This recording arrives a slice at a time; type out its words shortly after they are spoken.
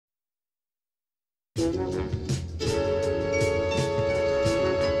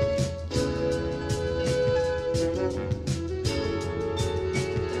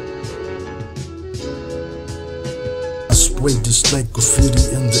way, just like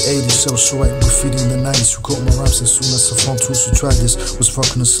graffiti in the 80s. I was so white graffiti in the 90s. Who caught my rhymes as soon as I found tools to try this. Was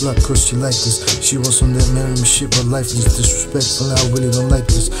fucking a slut cause she liked this. She was on that marry me shit, but life is disrespectful. I really don't like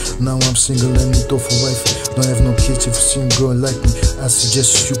this. Now I'm single and need for wife. Don't have no kids. If you see a girl like me, I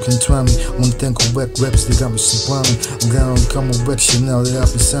suggest you can try me. One thing of whack raps, they got me surprising. I'm gonna come with whack shit now that I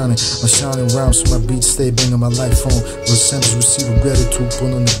be signing. I'm shining rhymes so my beats stay banging my life on. The samples receive a gratitude,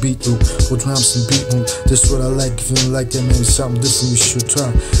 put on the beat loop. With rhymes and beat move, this what I like. If you don't like that, maybe something different you should try.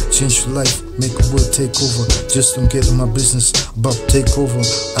 Change your life, make a world take over. Just don't get in my business, about to take over.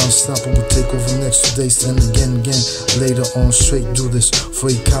 Unstoppable take over next 2 days, and again. Later on, straight do this for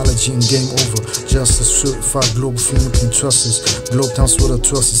ecology and game over. Just a certified Globalfirm, you can trust this. Globe towns what I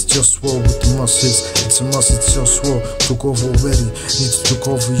trust is JustWar with the must hits. It's a must, it's JustWar. Took over already, need to took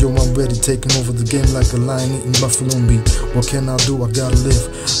over, yo, I'm ready. Taking over the game like a lion eating buffalo meat. What can I do? I gotta live,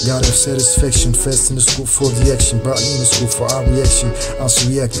 gotta have satisfaction. Fast in the school for the action, brightly in the school for our reaction. I was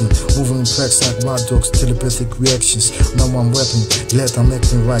reacting, moving in tracks like my dogs, telepathic reactions. Now I'm rapping, glad I'm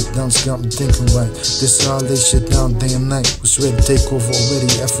acting right. Dance got me thinking right. This is how they shit down day and night. Was ready to take over already.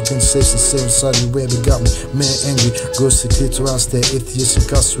 African station, same side of where they got me man angry. Girls to clitoris, they're atheists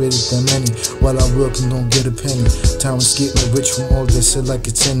incarcerated than many. While I work and don't get a penny. Time is getting rich from all they said like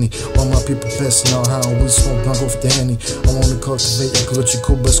it's any. All my people passing out how we smoke blank off the Henny. I wanna cultivate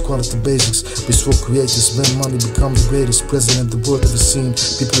ecological best quality basics. Be so creative, spend money, become the greatest president the world ever seen.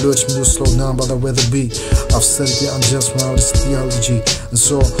 People urge me to slow down, but I'd rather be. I've studied the unjust round, it's theology. And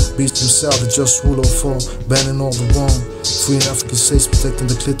so, beats themselves, the just rule of all, banning all the wrong. Freeing African states, protecting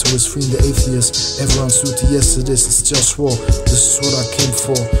the clitoris, freeing the atheists. Everyone's duty, yes it is, it's just war. This is what I came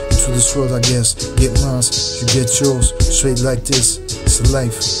for, into this world I guess. Get mine, you get yours, straight like this. It's a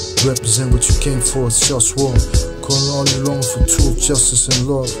life, represent what you came for, it's just war. Calling all you long for truth, justice and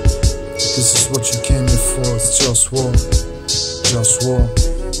love. This is what you came here for, it's just war. Just war.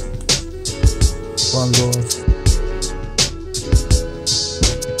 One love.